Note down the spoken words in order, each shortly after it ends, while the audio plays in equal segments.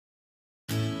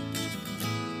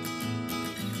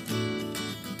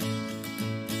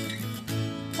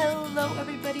Hello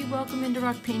everybody, welcome into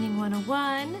Rock Painting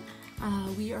 101.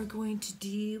 We are going to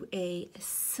do a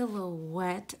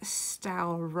silhouette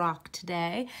style rock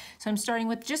today. So I'm starting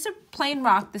with just a plain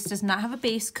rock. This does not have a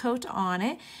base coat on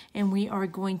it. And we are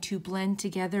going to blend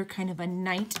together kind of a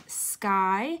night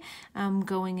sky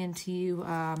going into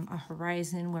a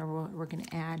horizon where we're going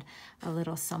to add a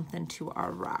little something to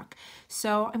our rock.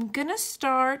 So I'm going to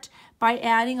start by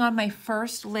adding on my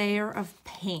first layer of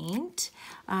paint.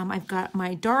 I've got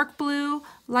my dark blue,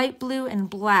 light blue, and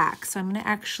black. So I'm going to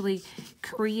actually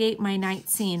create my night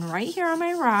scene right here on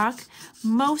my rock.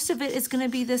 Most of it is going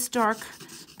to be this dark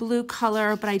blue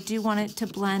color, but I do want it to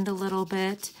blend a little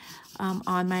bit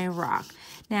on my rock.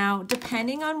 Now,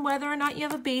 depending on whether or not you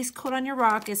have a base coat on your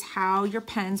rock is how your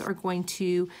pens are going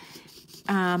to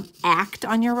act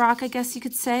on your rock, I guess you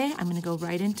could say. I'm going to go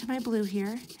right into my blue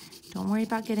here. Don't worry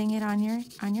about getting it on your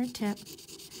tip.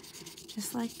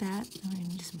 Just like that.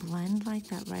 And just blend like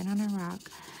that right on our rock.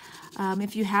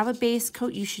 If you have a base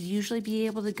coat, you should usually be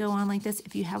able to go on like this.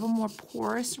 If you have a more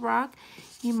porous rock,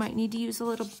 you might need to use a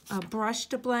little brush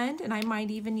to blend, and I might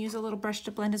even use a little brush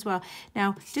to blend as well.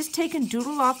 Now, just take and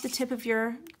doodle off the tip of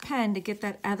your pen to get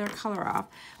that other color off.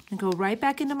 I'm going to go right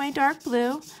back into my dark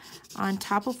blue on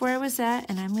top of where I was at,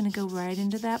 and I'm going to go right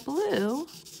into that blue.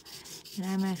 And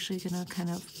I'm actually going to kind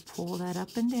of pull that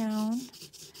up and down.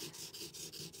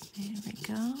 There we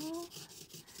go.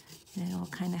 And it will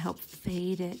kind of help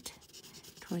fade it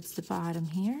towards the bottom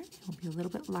here. It will be a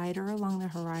little bit lighter along the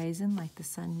horizon, like the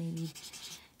sun maybe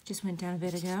just went down a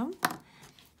bit ago.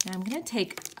 Now I'm going to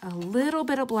take a little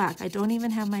bit of black. I don't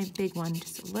even have my big one,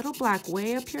 just a little black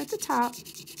way up here at the top.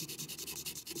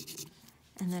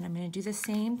 And then I'm going to do the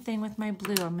same thing with my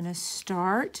blue. I'm going to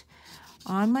start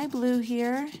on my blue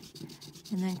here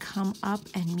and then come up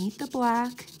and meet the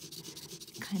black,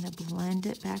 kind of blend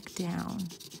it back down.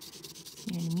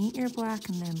 You're going to meet your black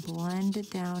and then blend it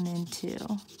down into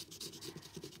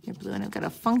your blue. And I've got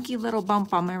a funky little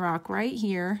bump on my rock right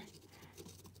here.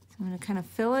 So I'm going to kind of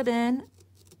fill it in.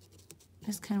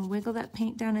 Just kind of wiggle that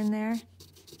paint down in there. And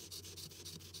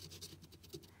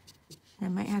I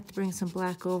might have to bring some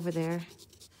black over there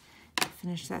to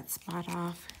finish that spot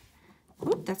off.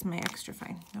 Oop, that's my extra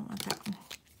fine. Don't want that one.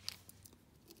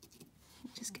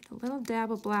 Just get a little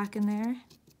dab of black in there,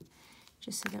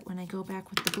 just so that when I go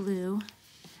back with the blue,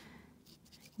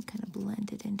 I can kind of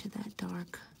blend it into that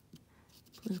dark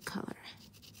blue color.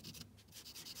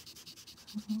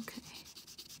 Okay.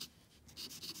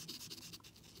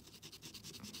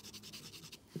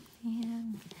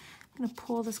 And I'm going to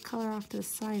pull this color off to the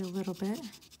side a little bit.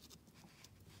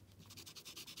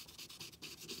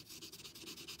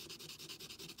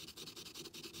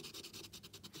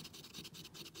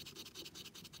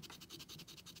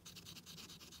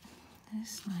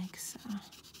 Just like so.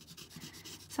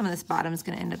 Some of this bottom is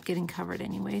going to end up getting covered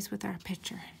anyways with our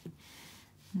picture.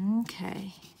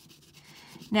 Okay.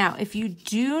 Now, if you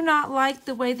do not like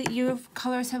the way that your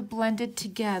colors have blended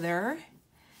together,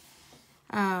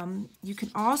 you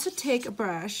can also take a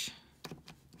brush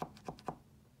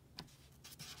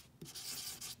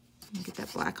and get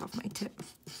that black off my tip.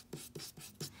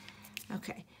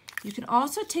 Okay. You can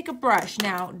also take a brush.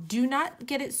 Now, do not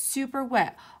get it super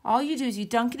wet. All you do is you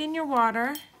dunk it in your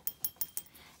water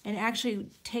and actually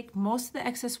take most of the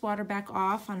excess water back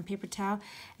off on a paper towel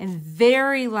and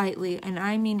very lightly, and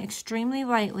I mean extremely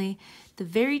lightly, the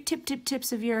very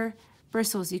tips of your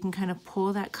bristles, you can kind of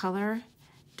pull that color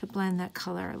to blend that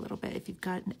color a little bit if you've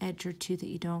got an edge or two that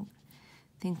you don't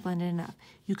think blended enough.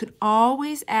 You could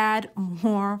always add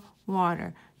more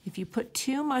water. If you put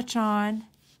too much on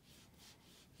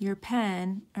your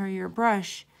pen or your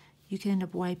brush, you can end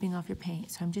up wiping off your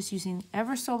paint. So I'm just using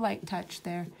ever so light touch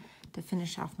there to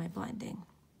finish off my blending.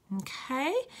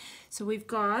 Okay, so we've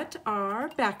got our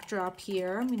backdrop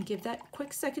here. I'm gonna give that a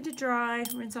quick second to dry.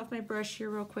 Rinse off my brush here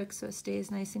real quick so it stays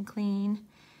nice and clean.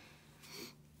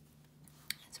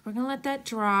 So we're gonna let that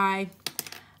dry.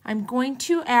 I'm going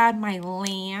to add my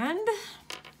land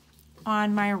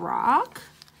on my rock,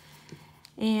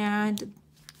 and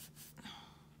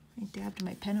I dabbed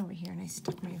my pen over here and I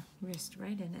stuck my wrist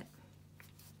right in it.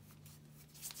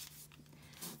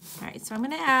 All right, so I'm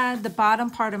going to add the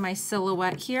bottom part of my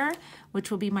silhouette here,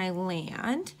 which will be my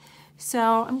land.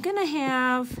 So I'm going to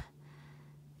have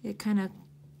it kind of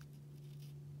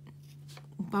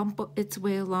bump its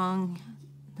way along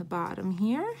the bottom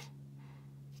here.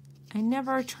 I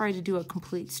never try to do a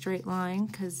complete straight line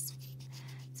because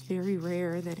it's very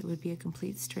rare that it would be a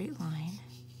complete straight line.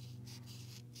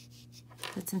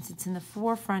 But since it's in the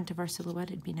forefront of our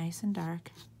silhouette, it'd be nice and dark.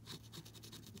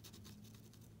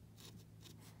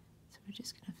 So we're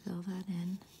just going to fill that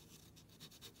in.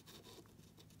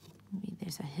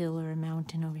 a hill or a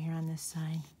mountain over here on this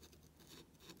side.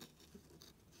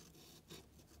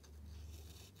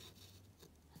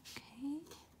 Okay.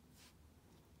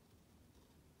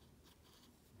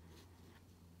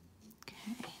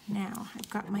 Okay, now I've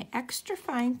got my extra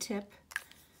fine tip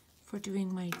for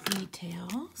doing my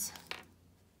details.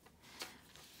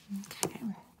 Okay,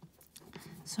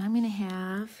 so I'm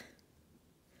gonna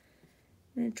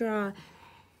draw.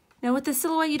 Now with the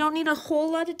silhouette, you don't need a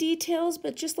whole lot of details,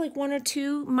 but just like one or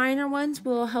two minor ones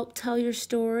will help tell your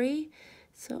story.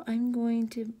 So I'm going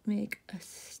to make a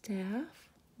staff,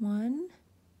 one,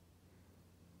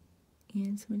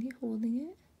 and somebody holding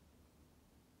it.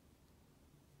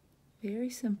 Very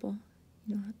simple.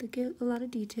 You don't have to get a lot of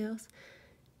details.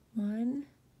 1,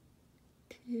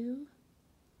 2,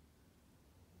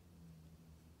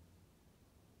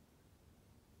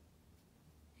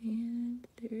 and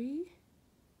 3.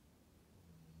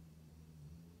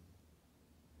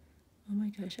 Oh my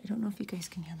gosh, I don't know if you guys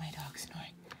can hear my dog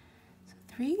snoring. So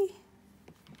 3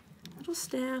 little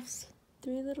staffs,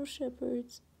 3 little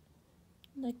shepherds.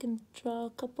 And I can draw a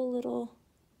couple little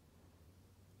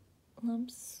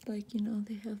lumps, like, you know,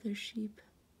 they have their sheep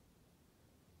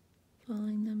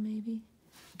following them maybe.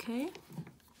 Okay.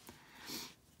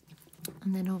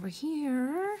 And then over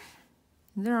here,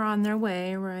 they're on their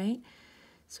way, right?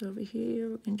 So over here,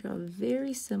 we're going to draw a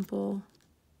very simple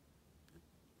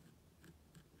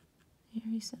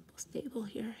stable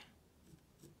here.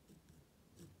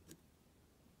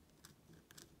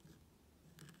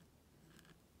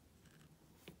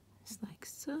 Just like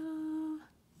so.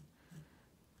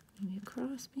 Maybe a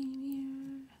crossbeam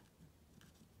here.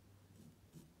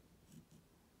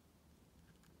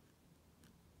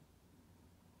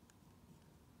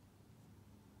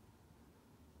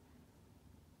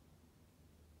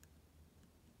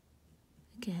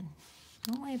 Again,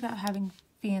 don't worry about having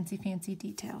fancy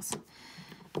details.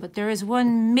 But there is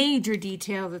one major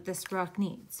detail that this rock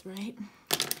needs, right?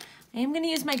 I am going to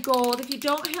use my gold. If you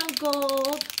don't have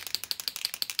gold,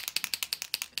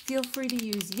 feel free to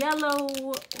use yellow.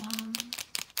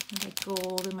 I got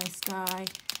gold in my sky.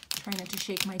 Try not to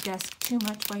shake my desk too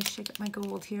much while I shake up my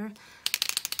gold here.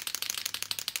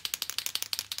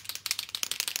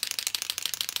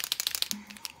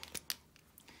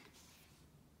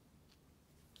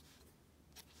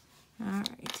 All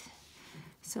right.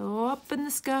 So up in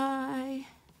the sky,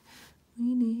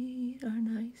 we need our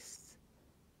nice.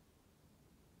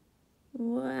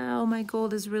 Wow, my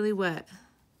gold is really wet.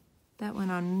 That went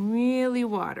on really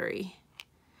watery.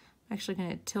 I'm actually going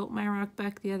to tilt my rock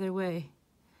back the other way.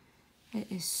 It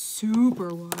is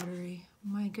super watery.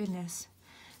 My goodness.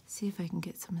 See if I can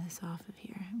get some of this off of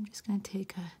here. I'm just going to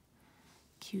take a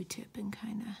Q-tip and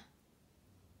kind of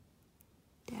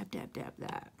dab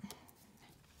that.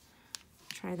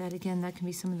 Try that again. That can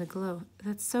be some of the glow.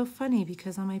 That's so funny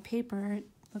because on my paper it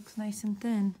looks nice and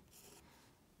thin.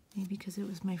 Maybe because it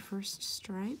was my first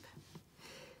stripe.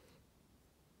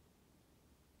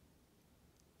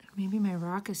 Maybe my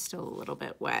rock is still a little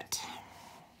bit wet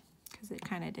because it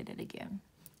kind of did it again.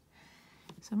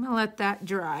 So I'm going to let that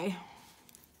dry.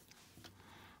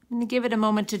 I'm going to give it a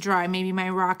moment to dry. Maybe my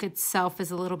rock itself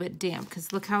is a little bit damp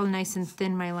because look how nice and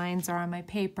thin my lines are on my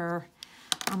paper.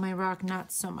 On my rock,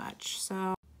 not so much.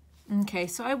 So, okay,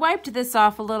 so I wiped this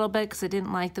off a little bit because I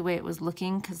didn't like the way it was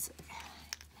looking.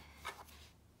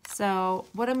 So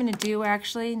what I'm going to do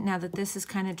actually, now that this is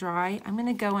kind of dry, I'm going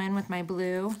to go in with my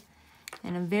blue.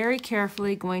 And I'm very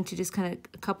carefully going to just kind of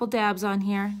a couple dabs on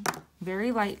here,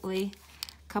 very lightly,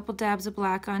 a couple dabs of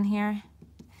black on here.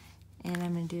 And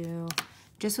I'm going to do,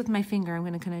 just with my finger, I'm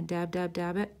going to kind of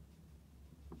dab it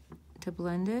to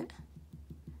blend it.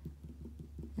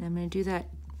 And I'm going to do that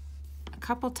a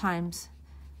couple times,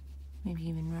 maybe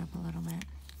even rub a little bit,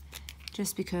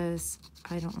 just because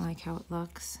I don't like how it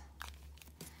looks.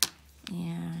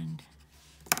 And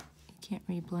can't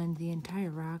reblend the entire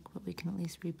rock, but we can at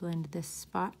least reblend this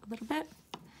spot a little bit,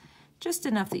 just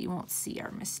enough that you won't see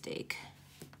our mistake.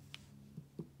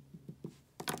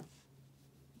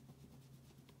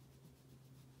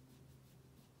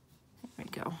 There we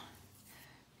go.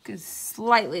 You can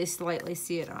slightly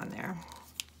see it on there.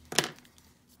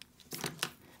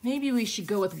 Maybe we should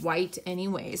go with white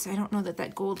anyways. I don't know that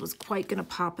that gold was quite gonna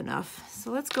pop enough,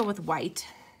 so let's go with white.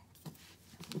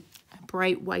 A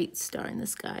bright white star in the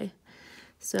sky.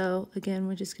 So again,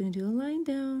 we're just going to do a line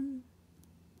down.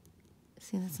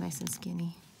 See, that's nice and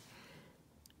skinny.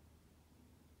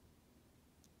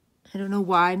 I don't know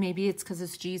why, maybe it's because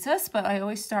it's Jesus, but I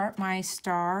always start my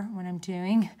star when I'm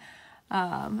doing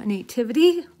a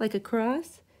nativity, like a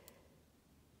cross.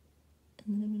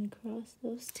 And then I'm going to cross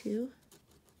those two.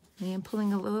 I am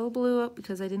pulling a little blue up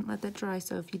because I didn't let that dry,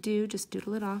 so if you do, just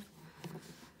doodle it off.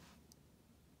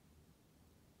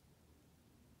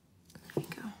 There we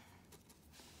go.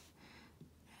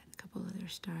 Add a couple other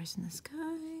stars in the sky.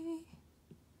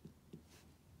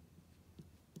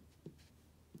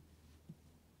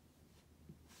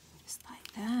 Just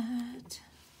like that.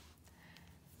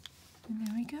 And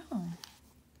there we go.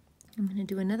 I'm going to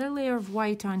do another layer of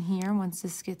white on here once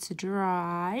this gets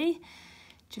dry,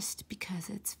 just because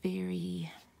it's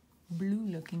very blue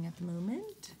looking at the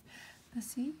moment. Let's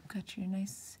see, you've got your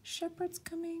nice shepherds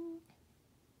coming.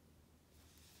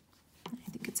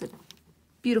 I think it's a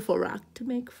beautiful rock to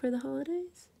make for the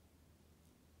holidays.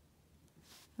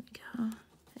 There we go.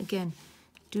 Again,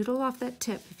 doodle off that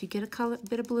tip. If you get a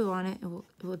bit of blue on it,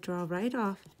 it will draw right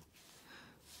off.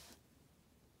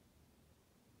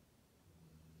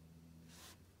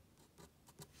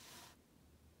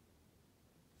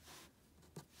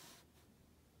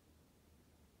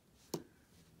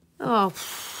 Oh,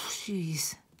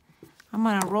 jeez. I'm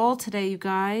on a roll today, you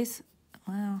guys.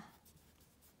 Wow.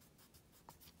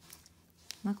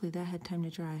 Luckily, that had time to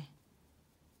dry.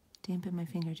 Dampen my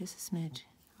finger just a smidge.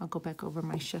 I'll go back over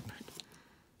my shepherd.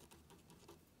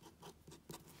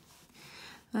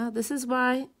 Well, this is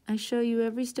why I show you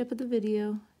every step of the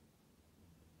video.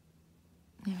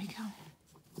 There we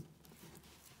go.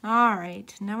 All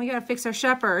right, now we gotta fix our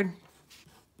shepherd.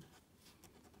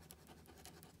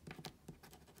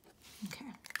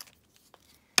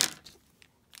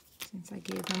 Since I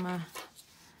gave him a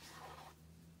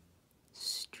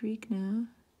streak now.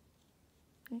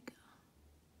 There you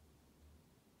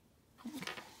go.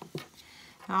 Okay.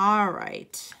 All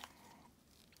right.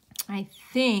 I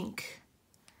think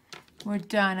we're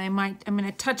done. I'm going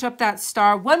to touch up that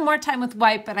star one more time with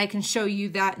white, but I can show you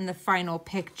that in the final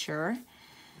picture.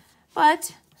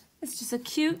 But it's just a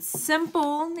cute,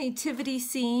 simple nativity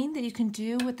scene that you can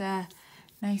do with a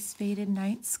nice faded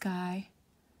night sky.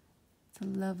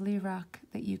 A lovely rock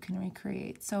that you can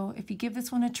recreate. So if you give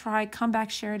this one a try, come back,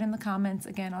 share it in the comments.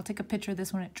 Again, I'll take a picture of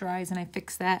this when it dries and I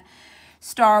fix that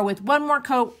star with one more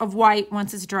coat of white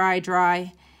once it's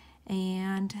dry,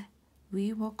 and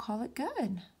we will call it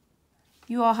good.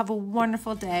 You all have a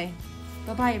wonderful day.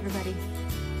 Bye-bye, everybody.